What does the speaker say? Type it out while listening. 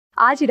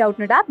आज ही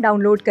Doubtnut app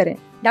download करें।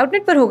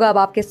 डाउटनट पर होगा अब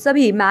आपके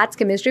सभी मैथ्स,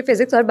 केमिस्ट्री,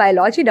 फिजिक्स और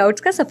बायोलॉजी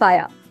डाउट्स का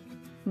सफाया।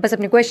 बस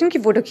अपने क्वेश्चन की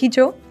फोटो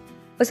खींचो,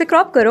 उसे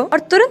क्रॉप करो और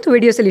तुरंत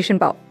वीडियो सोल्यूशन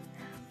पाओ।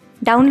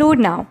 Download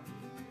now.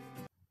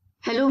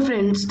 Hello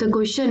friends, the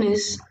question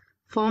is,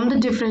 form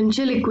the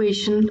differential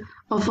equation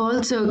of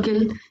all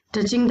circle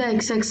touching the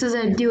x-axis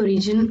at the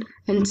origin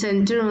and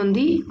center on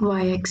the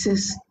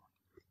y-axis.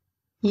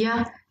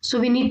 Yeah,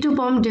 so we need to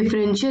form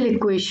differential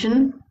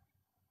equation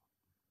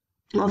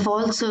of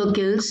all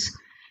circles.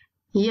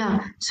 Yeah,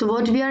 so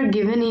what we are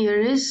given here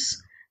is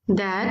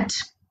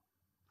that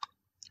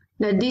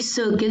this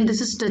circle,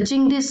 this is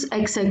touching this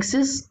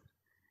x-axis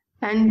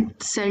and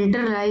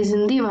center lies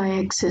in the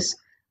y-axis.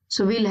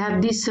 So we'll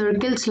have these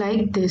circles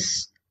like this.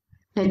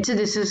 Let's say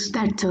this is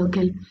that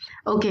circle.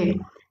 Okay,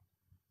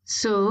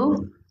 so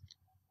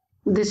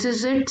this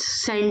is its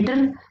center.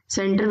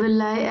 Center will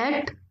lie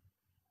at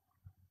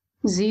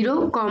 0,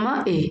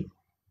 a.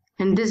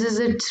 And this is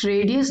its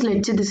radius.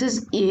 Let's say this is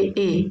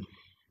a.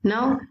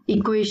 Now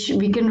equation,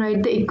 we can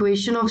write the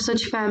equation of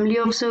such family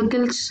of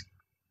circles.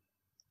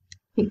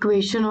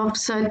 Equation of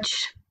such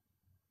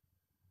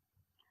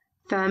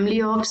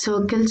family of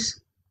circles.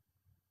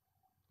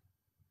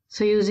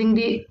 So using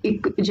the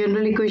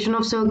general equation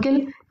of circle,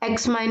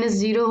 x minus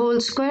 0 whole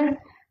square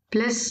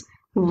plus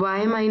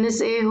y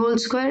minus a whole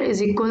square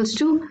is equals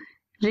to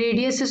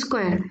radius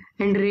square,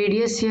 and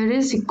radius here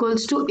is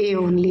equals to a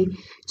only.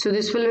 So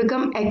this will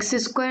become x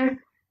square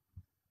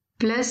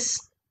plus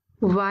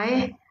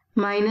y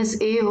minus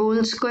a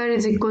whole square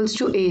is equals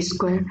to a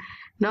square.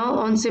 Now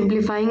on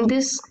simplifying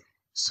this,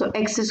 so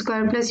x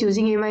square plus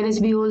using a minus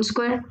b whole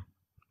square,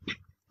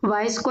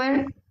 y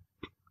square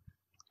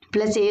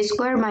plus a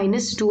square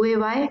minus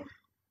 2ay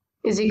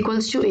is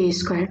equals to a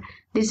square.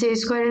 This a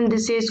square and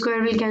this a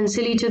square will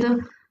cancel each other.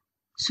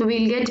 So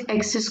we'll get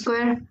x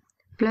square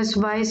plus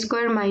y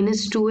square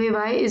minus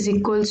 2ay is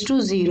equals to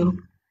 0.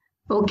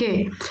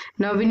 Okay,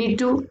 now we need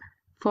to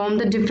form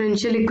the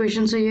differential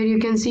equation. So here you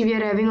can see we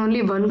are having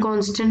only one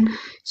constant.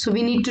 So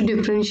we need to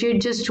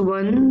differentiate just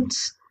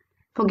once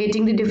for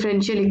getting the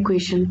differential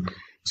equation.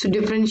 So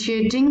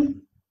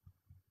differentiating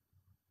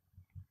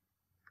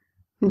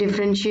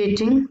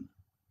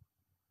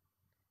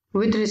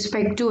with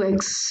respect to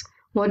x,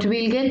 what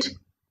we'll get?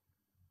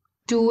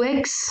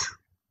 2x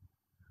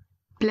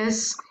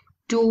plus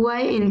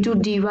 2y into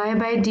dy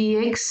by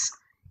dx,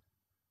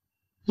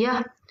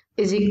 yeah,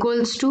 is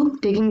equals to,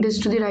 taking this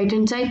to the right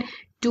hand side,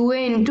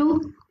 2a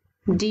into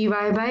dy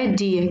by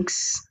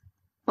dx.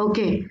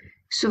 Okay,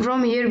 so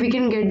from here we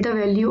can get the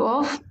value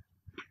of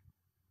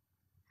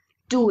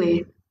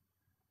 2a.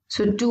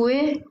 So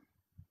 2a,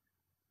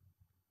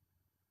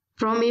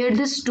 from here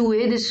this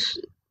 2a, this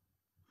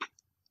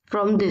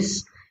from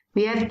this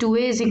we have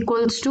 2a is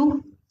equals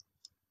to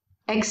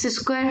x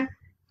square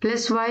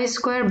plus y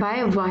square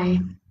by y.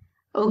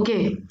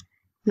 Okay,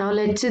 now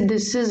let's say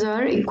this is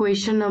our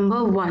equation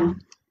number 1.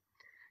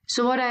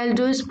 So what I'll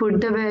do is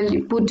put the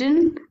value,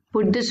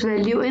 put this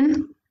value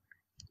in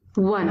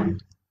 1.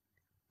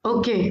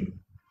 Okay,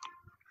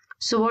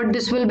 so what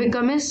this will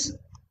become is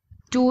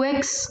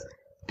 2x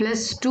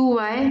plus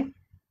 2y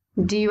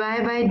dy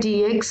by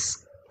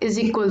dx is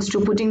equals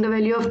to, putting the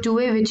value of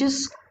 2a, which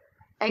is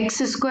x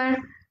square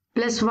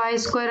plus y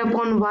square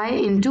upon y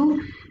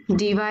into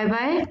dy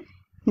by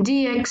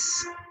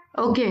dx.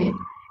 Okay,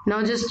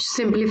 now just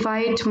simplify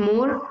it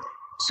more.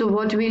 So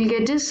what we'll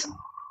get is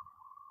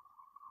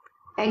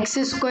x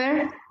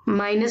square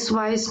minus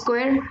y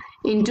square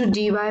into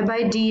dy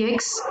by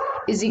dx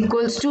is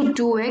equals to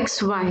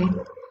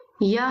 2xy.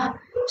 Yeah,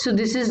 so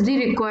this is the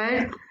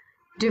required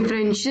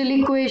differential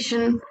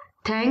equation.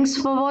 Thanks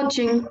for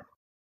watching.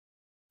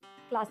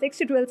 Class 6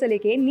 से 12 से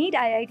लेके NEET,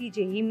 IIT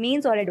JEE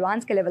mains और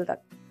advance के level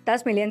तक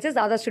 10 million से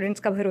ज्यादा students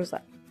का भरोसा।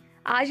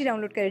 आज ही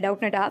डाउनलोड करें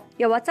डाउटनट ऐप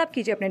या व्हाट्सएप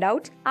कीजिए अपने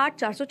डाउट्स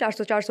 8400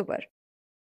 400 400 पर।